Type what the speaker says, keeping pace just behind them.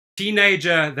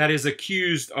Teenager that is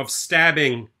accused of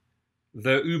stabbing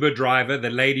the Uber driver, the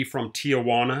lady from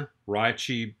Tijuana, right?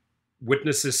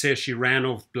 Witnesses say she ran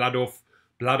off, blood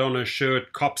on her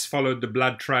shirt. Cops followed the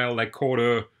blood trail. They caught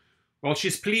her. Well,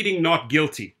 she's pleading not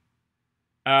guilty.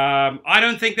 I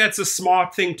don't think that's a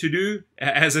smart thing to do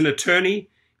as an attorney,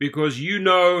 because you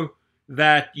know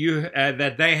that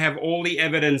that they have all the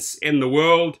evidence in the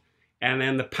world, and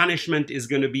then the punishment is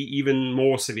going to be even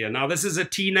more severe. Now, this is a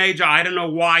teenager. I don't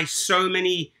know why so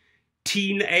many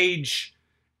teenage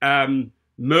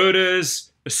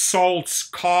murders, assaults,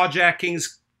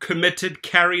 carjackings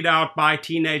carried out by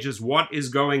teenagers. What is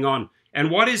going on? And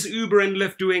what is Uber and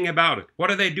Lyft doing about it? What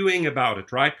are they doing about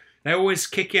it, right? They always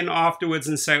kick in afterwards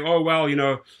and say, oh, well, you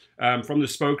know, from the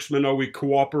spokesman, are we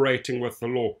cooperating with the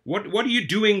law? What are you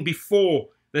doing before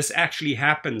this actually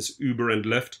happens, Uber and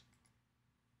Lyft?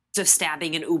 Of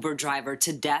stabbing an Uber driver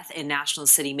to death in National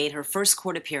City made her first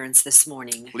court appearance this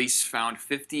morning. Police found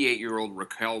 58-year-old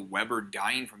Raquel Weber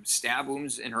dying from stab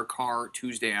wounds in her car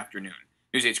Tuesday afternoon.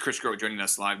 News 8's Chris Groh joining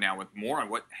us live now with more on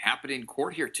what happened in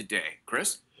court here today.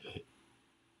 Chris?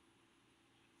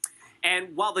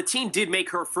 And while the teen did make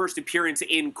her first appearance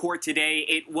in court today,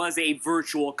 it was a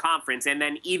virtual conference. And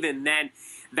then even then,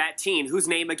 that teen, whose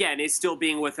name, again, is still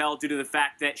being withheld due to the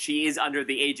fact that she is under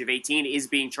the age of 18, is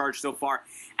being charged so far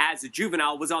as a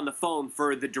juvenile, was on the phone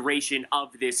for the duration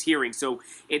of this hearing. So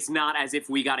it's not as if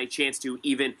we got a chance to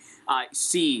even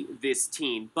see this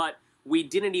teen. But we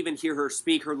didn't even hear her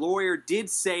speak. Her lawyer did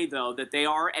say, though, that they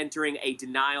are entering a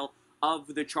denial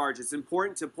of the charge. It's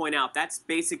important to point out that's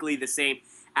basically the same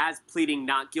as pleading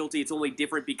not guilty. It's only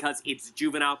different because it's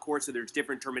juvenile court, so there's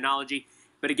different terminology.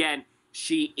 But again,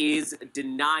 she is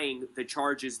denying the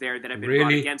charges there that have been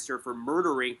brought against her for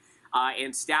murdering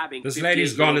and stabbing. This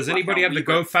lady's gone. Does anybody have the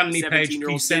GoFundMe page?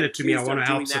 Please send it to me. I want to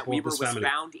help support this family.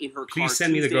 Please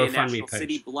send me the GoFundMe page.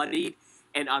 City, bloodied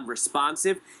and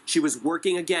unresponsive. She was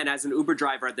working again as an Uber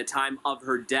driver at the time of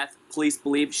her death. Police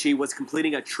believe she was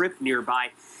completing a trip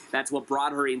nearby. That's what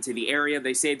brought her into the area.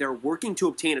 They say they're working to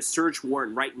obtain a search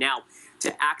warrant right now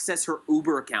to access her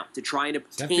Uber account to try and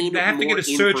obtain they have to more get a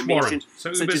search information, warrant.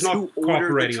 So such Uber's as not who ordered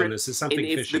cooperating the trip on this. Is something and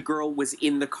if fishy. the girl was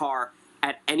in the car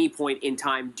at any point in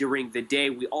time during the day.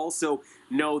 We also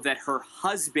know that her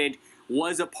husband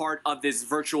was a part of this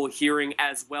virtual hearing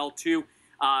as well, too.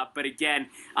 But again,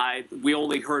 we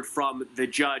only heard from the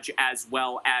judge as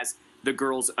well as the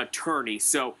girl's attorney.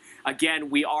 So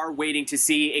again, we are waiting to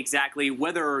see exactly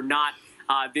whether or not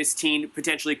this teen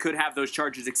potentially could have those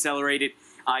charges accelerated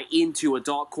into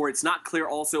adult court. It's not clear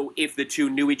also if the two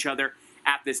knew each other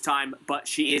at this time, but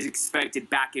she is expected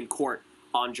back in court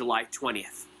on July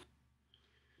 20th.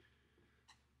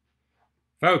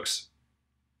 Folks,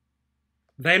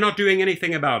 they're not doing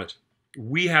anything about it.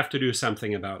 We have to do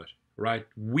something about it, right?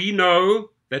 We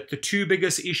know that the two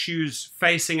biggest issues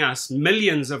facing us,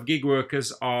 millions of gig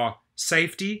workers, are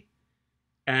safety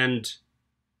and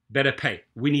better pay.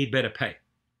 We need better pay,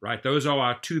 right? Those are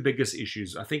our two biggest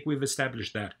issues. I think we've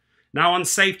established that. Now on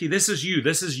safety, this is you.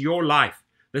 This is your life.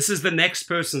 This is the next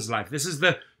person's life. This is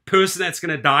the person that's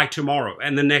going to die tomorrow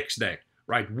and the next day,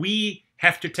 right? We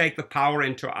have to take the power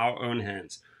into our own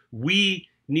hands. We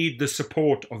need the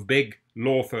support of big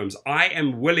law firms. I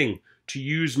am willing to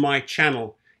use my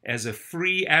channel as a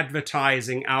free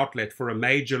advertising outlet for a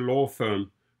major law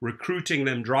firm, recruiting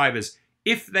them drivers,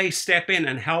 if they step in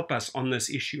and help us on this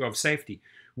issue of safety.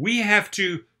 We have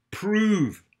to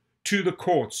prove to the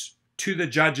courts, to the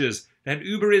judges, that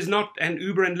Uber is not, and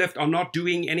Uber and Lyft are not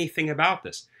doing anything about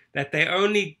this, that they're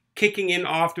only kicking in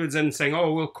afterwards and saying,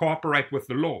 oh, we'll cooperate with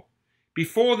the law.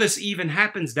 Before this even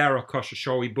happens, Daryl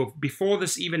Khosrowshahi, before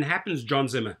this even happens, John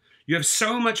Zimmer, you have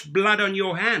so much blood on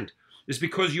your hand. It's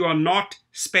because you are not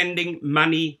spending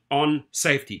money on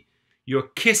safety. You're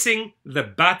kissing the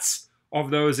butts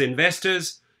of those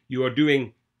investors. You are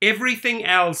doing everything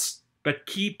else but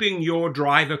keeping your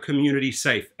driver community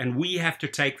safe. And we have to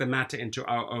take the matter into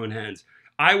our own hands.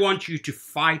 I want you to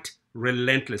fight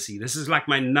relentlessly. This is like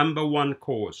my #1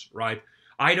 cause, right?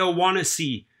 I don't want to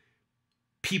see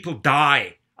people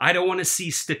die. I don't want to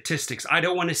see statistics. I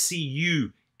don't want to see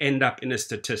you end up in a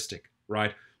statistic,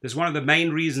 right? That's one of the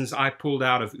main reasons I pulled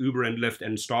out of Uber and Lyft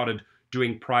and started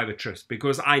doing private trips,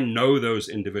 because I know those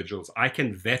individuals. I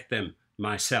can vet them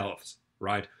myself,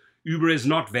 right? Uber is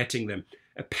not vetting them.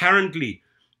 Apparently,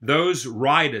 those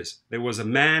riders, there was a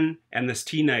man and this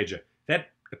teenager, that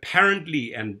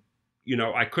apparently, and you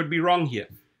know, I could be wrong here,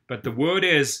 but the word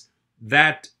is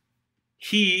that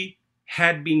he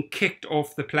had been kicked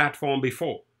off the platform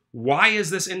before. Why is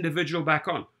this individual back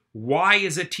on? Why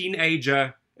is a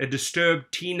teenager, a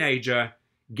disturbed teenager,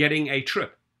 getting a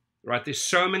trip? right? There's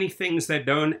so many things that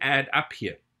don't add up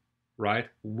here, right?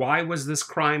 Why was this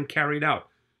crime carried out?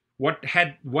 What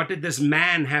did this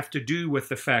man have to do with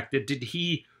the fact that did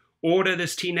he order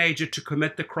this teenager to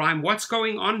commit the crime? What's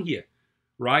going on here,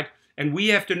 right? And we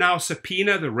have to now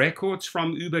subpoena the records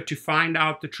from Uber to find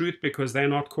out the truth because they're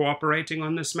not cooperating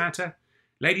on this matter.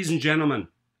 Ladies and gentlemen,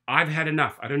 I've had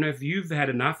enough. I don't know if you've had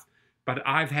enough, but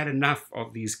I've had enough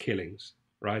of these killings,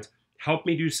 right? Help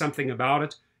me do something about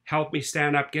it. Help me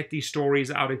stand up, get these stories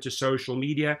out into social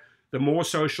media. The more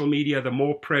social media, the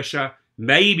more pressure.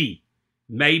 Maybe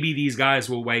these guys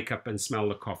will wake up and smell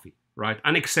the coffee, right?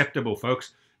 Unacceptable,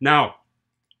 folks. Now,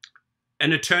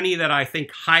 an attorney that I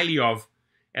think highly of,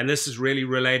 and this is really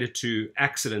related to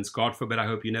accidents. God forbid, I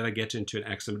hope you never get into an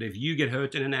accident. But if you get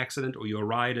hurt in an accident or your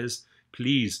riders,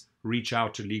 please reach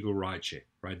out to Legal Rideshare,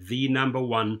 right? The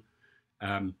 #1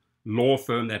 law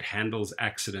firm that handles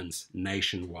accidents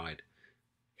nationwide.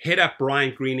 Hit up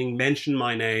Bryant Greening, mention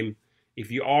my name. If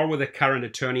you are with a current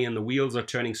attorney and the wheels are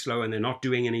turning slow and they're not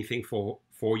doing anything for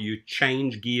you,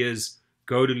 change gears,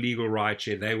 go to Legal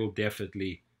Rideshare. They will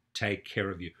definitely take care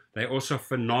of you. They're also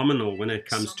phenomenal when it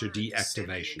comes to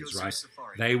deactivations, right?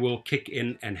 They will kick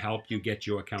in and help you get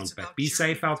your account back. Be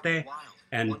safe out there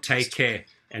and take care.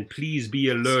 And please be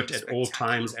alert at all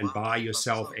times and buy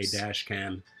yourself a dash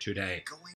cam today.